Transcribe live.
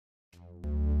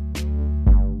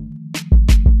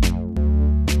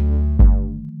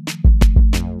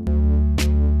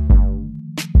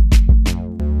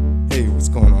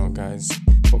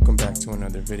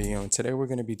video, and today we're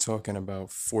going to be talking about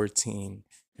 14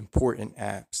 important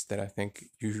apps that I think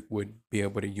you would be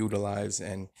able to utilize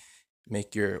and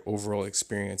make your overall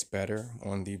experience better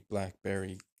on the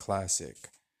BlackBerry Classic.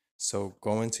 So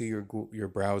go into your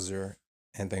browser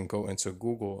and then go into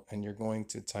Google, and you're going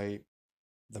to type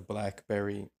the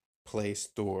BlackBerry Play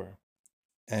Store.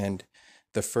 And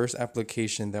the first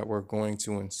application that we're going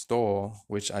to install,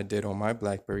 which I did on my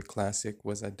BlackBerry Classic,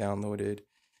 was I downloaded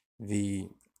the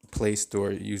Play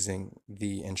Store using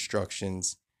the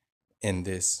instructions in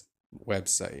this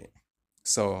website.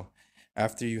 So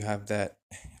after you have that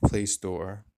Play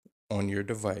Store on your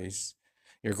device,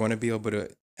 you're going to be able to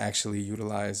actually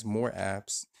utilize more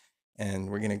apps. And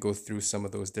we're going to go through some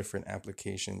of those different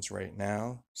applications right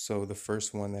now. So the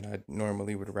first one that I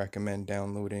normally would recommend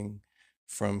downloading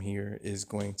from here is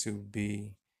going to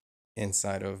be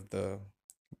inside of the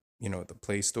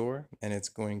Play Store, and it's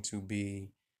going to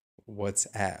be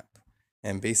WhatsApp.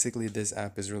 And basically, this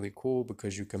app is really cool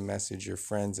because you can message your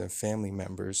friends and family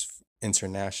members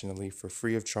internationally for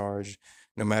free of charge,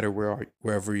 no matter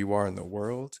wherever you are in the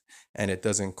world, and it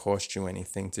doesn't cost you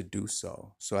anything to do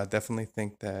so. So I definitely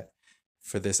think that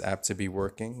for this app to be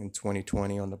working in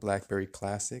 2020 on the BlackBerry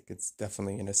Classic, it's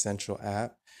definitely an essential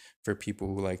app for people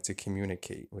who like to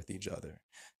communicate with each other.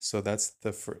 So that's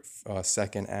the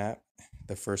second app.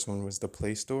 The first one was the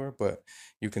Play Store, but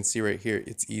you can see right here,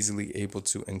 it's easily able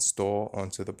to install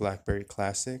onto the BlackBerry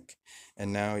Classic.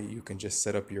 And now you can just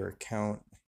set up your account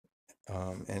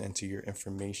and enter your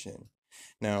information.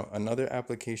 Now, another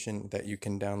application that you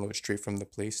can download straight from the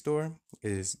Play Store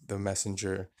is the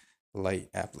Messenger Lite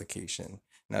application.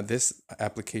 Now, this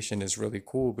application is really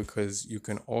cool because you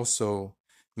can also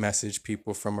message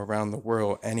people from around the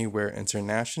world anywhere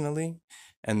internationally,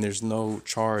 and there's no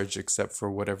charge except for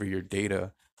whatever your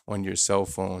data on your cell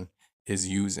phone is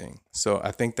using. So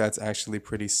I think that's actually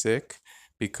pretty sick,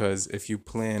 because if you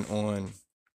plan on,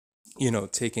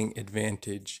 taking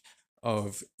advantage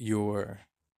of your,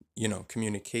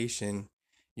 communication,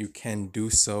 you can do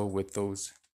so with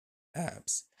those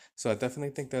apps. So I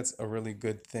definitely think that's a really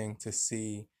good thing to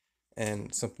see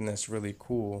and something that's really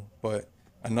cool. But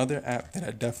another app that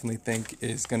I definitely think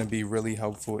is going to be really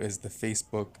helpful is the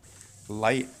Facebook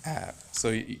Lite app.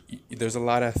 So there's a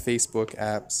lot of Facebook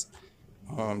apps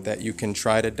that you can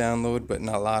try to download, but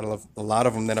not a lot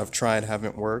of them that I've tried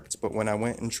haven't worked. But when I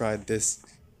went and tried this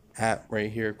app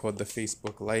right here called the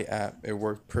Facebook Lite app, it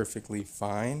worked perfectly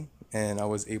fine, and I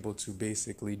was able to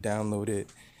basically download it.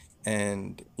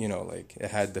 And like,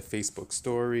 it had the Facebook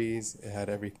stories, it had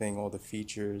everything, all the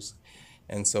features.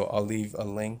 And so I'll leave a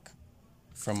link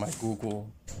from my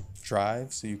Google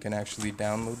Drive so you can actually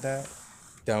download that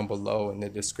down below in the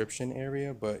description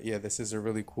area. But yeah, this is a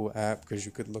really cool app because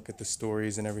you could look at the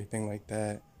stories and everything like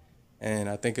that. And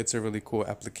I think it's a really cool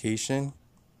application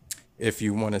if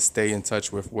you want to stay in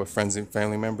touch with what friends and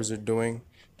family members are doing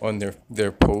on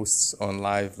their posts on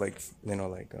live, like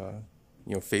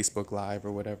Facebook Live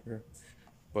or whatever.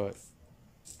 But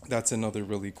that's another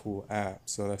really cool app.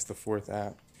 So that's the fourth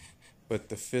app. But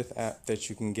the fifth app that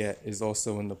you can get is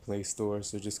also in the Play Store.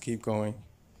 So just keep going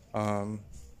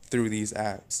through these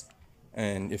apps.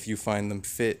 And if you find them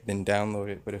fit, then download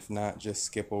it. But if not, just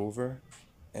skip over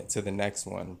to the next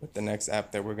one. But the next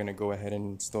app that we're going to go ahead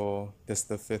and install, the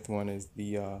fifth one, is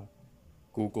the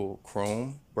Google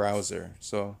Chrome browser.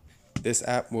 So this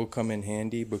app will come in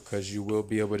handy because you will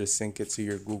be able to sync it to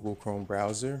your Google Chrome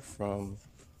browser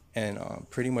and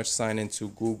pretty much sign into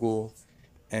Google,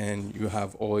 and you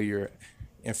have all your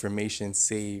information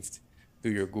saved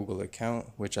through your Google account,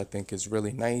 which I think is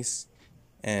really nice.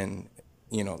 And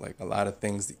like, a lot of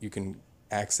things that you can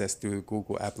access through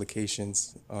Google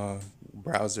applications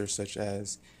browser, such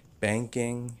as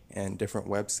banking and different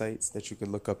websites that you could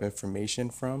look up information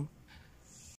from.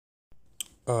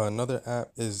 Another app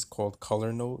is called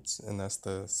Color Notes, and that's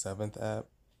the seventh app.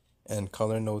 And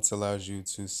Color Notes allows you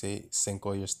to sync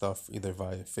all your stuff either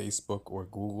via Facebook or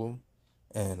Google.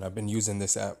 And I've been using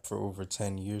this app for over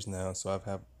 10 years now, so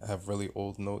I have really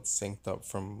old notes synced up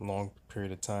from a long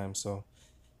period of time. So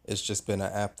it's just been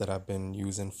an app that I've been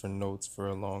using for notes for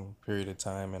a long period of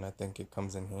time, and I think it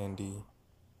comes in handy.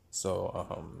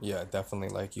 So yeah, definitely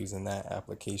like using that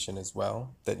application as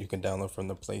well, that you can download from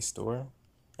the Play Store.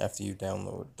 After you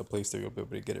download the Play Store, you'll be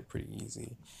able to get it pretty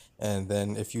easy. And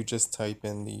then if you just type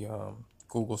in the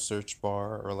Google search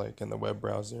bar, or like in the web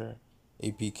browser,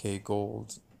 APK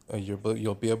Gold,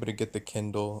 you'll be able to get the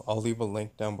Kindle. I'll leave a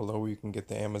link down below where you can get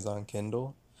the Amazon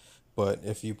Kindle. But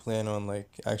if you plan on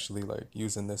like actually like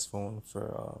using this phone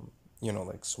for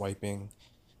like swiping,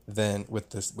 then with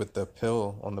the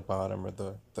pill on the bottom, or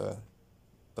the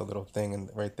little thing and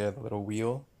right there, the little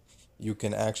wheel, you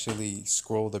can actually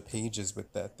scroll the pages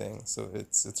with that thing. So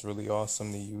it's really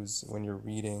awesome to use when you're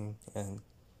reading, and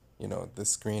the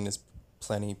screen is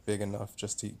plenty big enough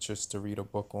just to read a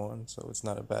book on, so it's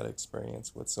not a bad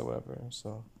experience whatsoever.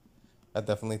 So I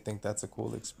definitely think that's a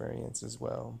cool experience as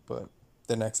well. But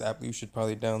the next app you should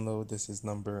probably download, this is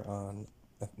number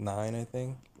 9, I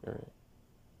think, or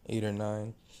 8 or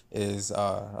 9, is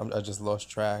I just lost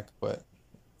track, but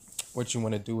what you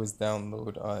want to do is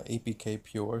download APK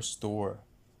Pure Store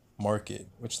Market,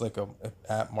 which is like a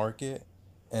app market.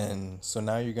 And so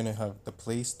now you're gonna have the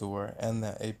Play Store and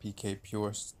the APK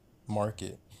Pure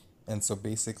Market. And so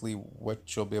basically,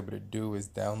 what you'll be able to do is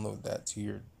download that to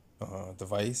your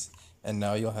device, and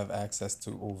now you'll have access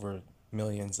to over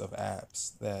millions of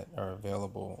apps that are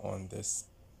available on this,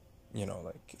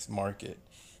 like market.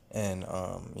 And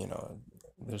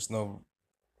there's no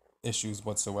issues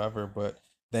whatsoever. But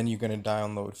then you're going to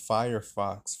download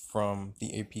Firefox from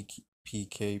the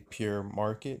APK Pure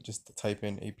Market. Just to type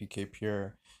in APK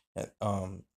Pure. At,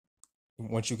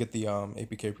 once you get the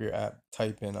APK Pure app,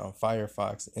 type in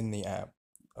Firefox in the app,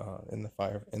 in the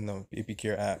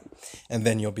APK app, and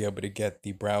then you'll be able to get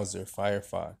the browser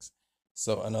Firefox.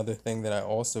 So another thing that I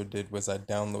also did was I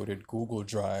downloaded Google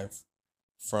Drive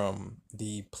from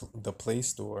the Play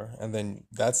Store, and then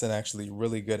that's an actually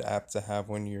really good app to have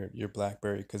when your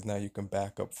BlackBerry, because now you can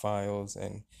back up files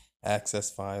and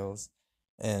access files.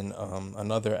 And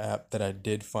another app that I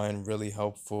did find really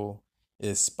helpful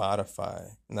is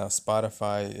Spotify. Now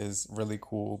Spotify is really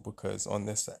cool because on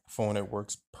this phone it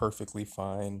works perfectly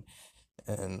fine,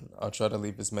 and I'll try to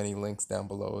leave as many links down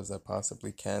below as I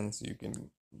possibly can so you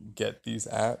can get these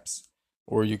apps,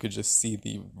 or you could just see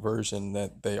the version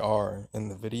that they are in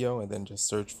the video and then just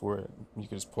search for it. You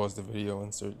could just pause the video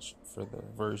and search for the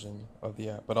version of the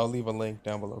app. But I'll leave a link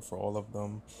down below for all of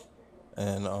them.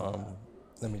 And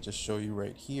let me just show you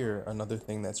right here. Another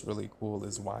thing that's really cool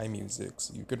is Y Music.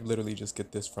 So you could literally just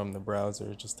get this from the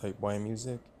browser. Just type Y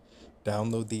Music,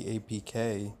 download the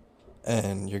APK,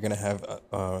 and you're gonna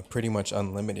have pretty much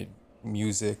unlimited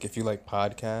music. If you like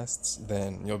podcasts,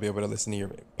 then you'll be able to listen to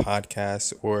your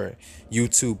podcasts or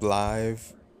YouTube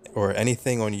Live or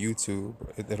anything on YouTube.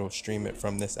 It'll stream it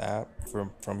from this app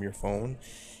from your phone,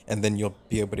 and then you'll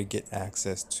be able to get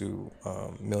access to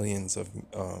millions of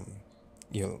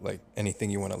like anything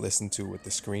you want to listen to with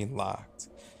the screen locked.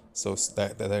 So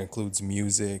that includes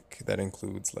music, that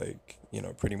includes like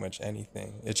pretty much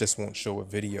anything. It just won't show a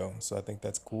video, so I think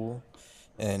that's cool.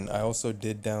 And I also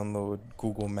did download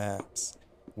Google Maps,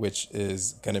 which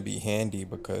is gonna be handy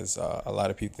because a lot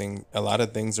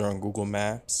of things are on Google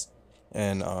Maps,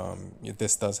 and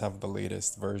this does have the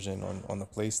latest version on the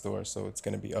Play Store, so it's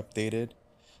gonna be updated.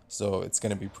 So it's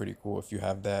gonna be pretty cool if you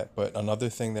have that. But another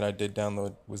thing that I did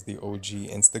download was the OG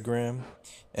Instagram,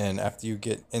 and after you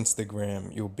get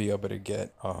Instagram, you'll be able to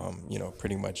get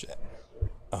pretty much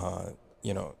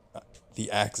you know the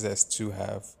access to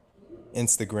have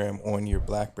Instagram on your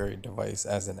BlackBerry device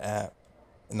as an app,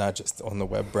 not just on the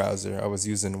web browser. I was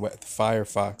using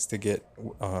Firefox to get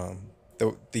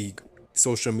the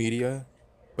social media,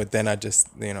 but then I just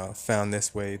found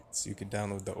this way so you could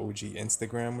download the OG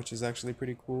Instagram, which is actually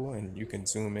pretty cool, and you can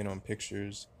zoom in on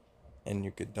pictures, and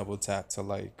you could double tap to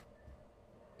like.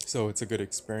 So it's a good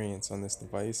experience on this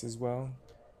device as well.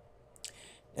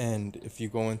 And if you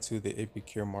go into the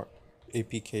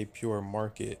APK Pure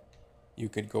Market, you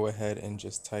could go ahead and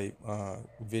just type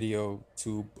video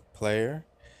tube player,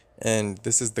 and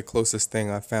this is the closest thing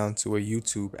I found to a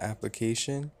YouTube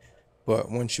application.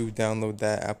 But once you download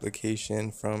that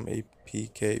application from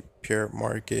APK Pure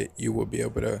Market, you will be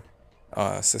able to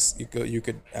you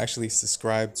could actually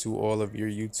subscribe to all of your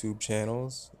YouTube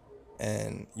channels,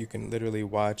 and you can literally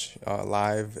watch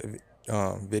live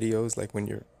videos. Like when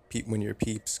your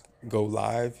peeps go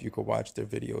live, you could watch their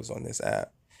videos on this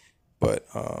app. But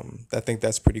I think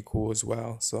that's pretty cool as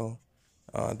well. So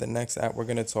the next app we're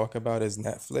going to talk about is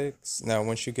Netflix. Now,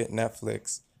 once you get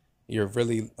Netflix, you're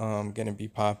really going to be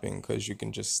popping because you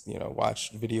can just,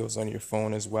 watch videos on your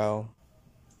phone as well.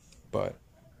 But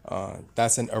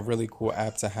that's a really cool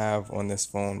app to have on this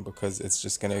phone because it's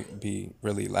just going to be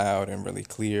really loud and really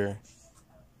clear.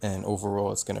 And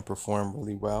overall, it's going to perform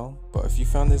really well. But if you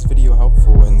found this video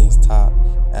helpful and these top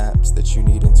apps that you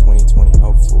need in 2020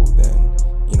 helpful,